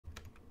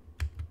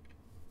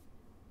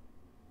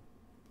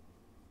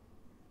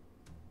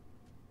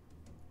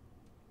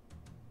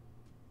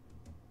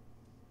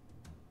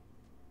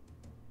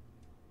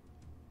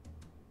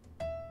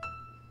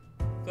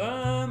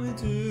me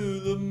to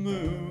the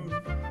moon.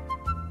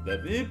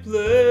 Let me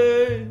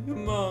play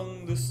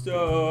among the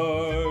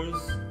stars.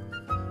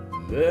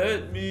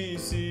 Let me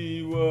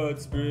see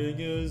what spring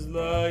is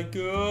like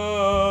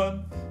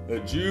on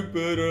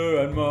Jupiter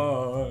and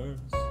Mars.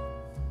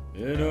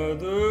 In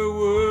other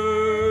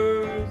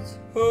words,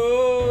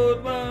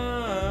 hold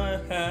my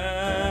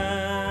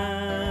hand.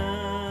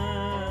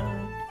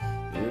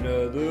 In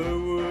other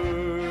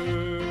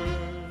words,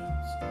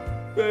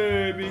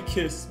 baby,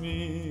 kiss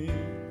me.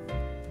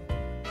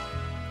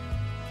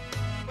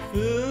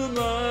 Fill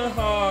my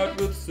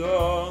heart with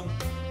song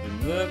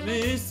and let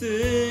me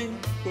sing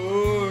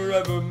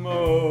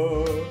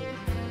forevermore.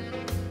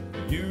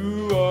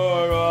 You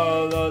are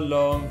all I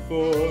long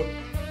for,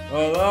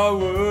 all I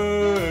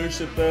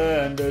worship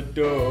and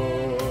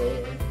adore.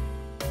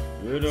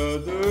 In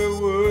other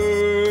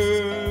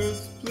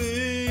words,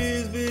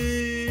 please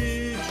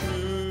be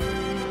true.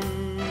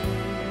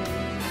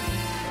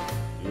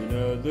 In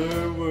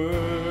other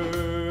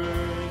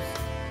words,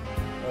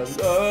 I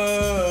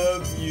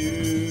love you.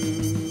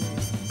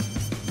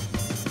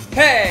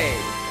 Hey!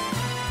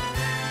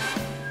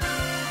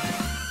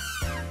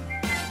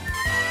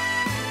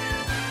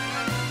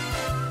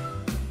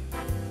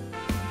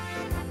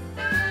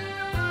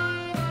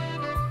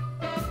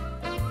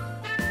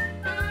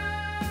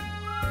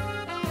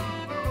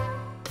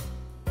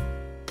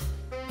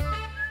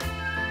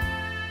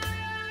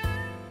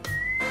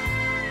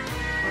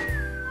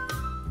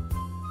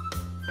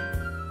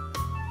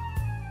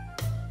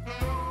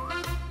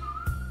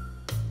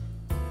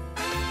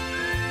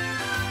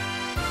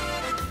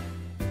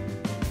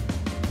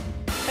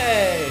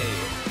 Hey,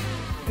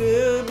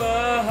 fill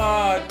my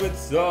heart with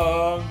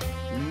song,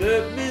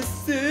 let me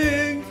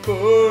sing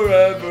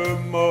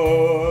forevermore.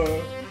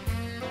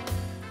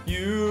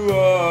 You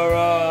are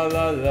all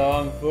I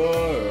long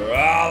for,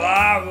 all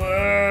I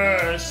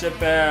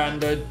worship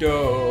and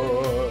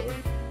adore.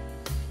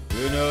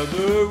 In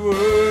other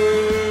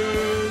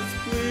words,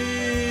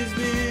 please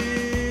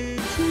be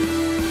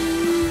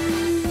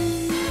true.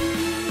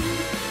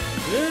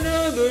 In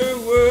other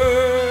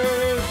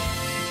words,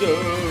 so